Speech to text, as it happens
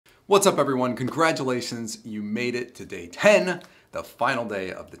What's up, everyone? Congratulations, you made it to day 10, the final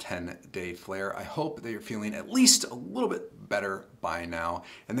day of the 10-day flare. I hope that you're feeling at least a little bit better by now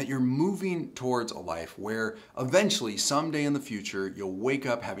and that you're moving towards a life where eventually, someday in the future, you'll wake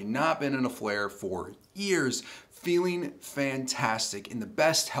up having not been in a flare for years, feeling fantastic, in the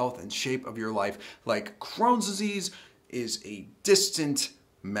best health and shape of your life, like Crohn's disease is a distant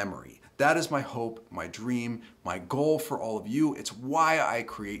memory. That is my hope, my dream, my goal for all of you. It's why I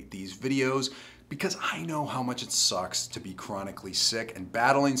create these videos, because I know how much it sucks to be chronically sick and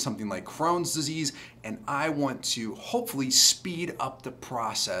battling something like Crohn's disease, and I want to hopefully speed up the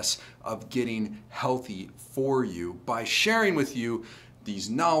process of getting healthy for you by sharing with you this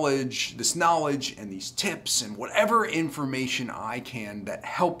knowledge and these tips and whatever information I can that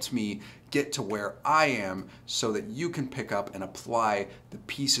helped me get to where I am so that you can pick up and apply the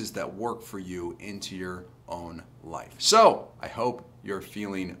pieces that work for you into your own life. So I hope you're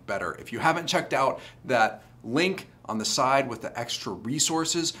feeling better. If you haven't checked out that link on the side with the extra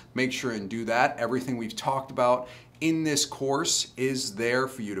resources, make sure and do that. Everything we've talked about in this course is there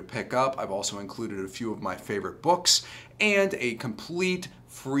for you to pick up. I've also included a few of my favorite books and a complete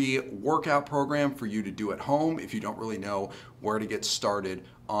free workout program for you to do at home if you don't really know where to get started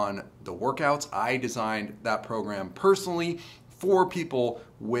on the workouts. I designed that program personally for people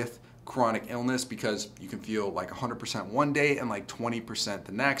with chronic illness because you can feel like 100% one day and like 20%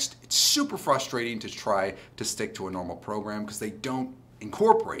 the next. It's super frustrating to try to stick to a normal program because they don't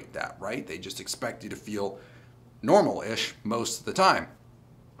incorporate that, right? They just expect you to feel normal-ish most of the time.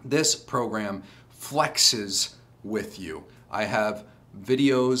 This program flexes with you. I have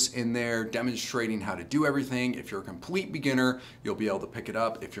videos in there demonstrating how to do everything. If you're a complete beginner, you'll be able to pick it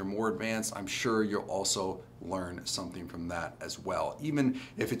up. If you're more advanced, I'm sure you'll also learn something from that as well, even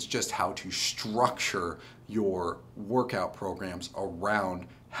if it's just how to structure your workout programs around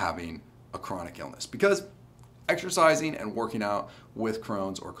having a chronic illness. Because exercising and working out with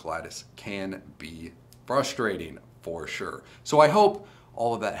Crohn's or colitis can be frustrating for sure. So I hope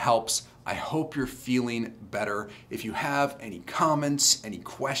all of that helps. I hope you're feeling better. If you have any comments, any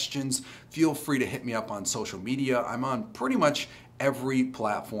questions, feel free to hit me up on social media. I'm on pretty much every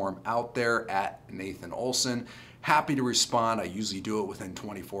platform out there at Nathan Olson. Happy to respond. I usually do it within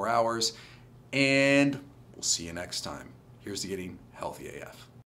 24 hours. And we'll see you next time. Here's to getting healthy AF.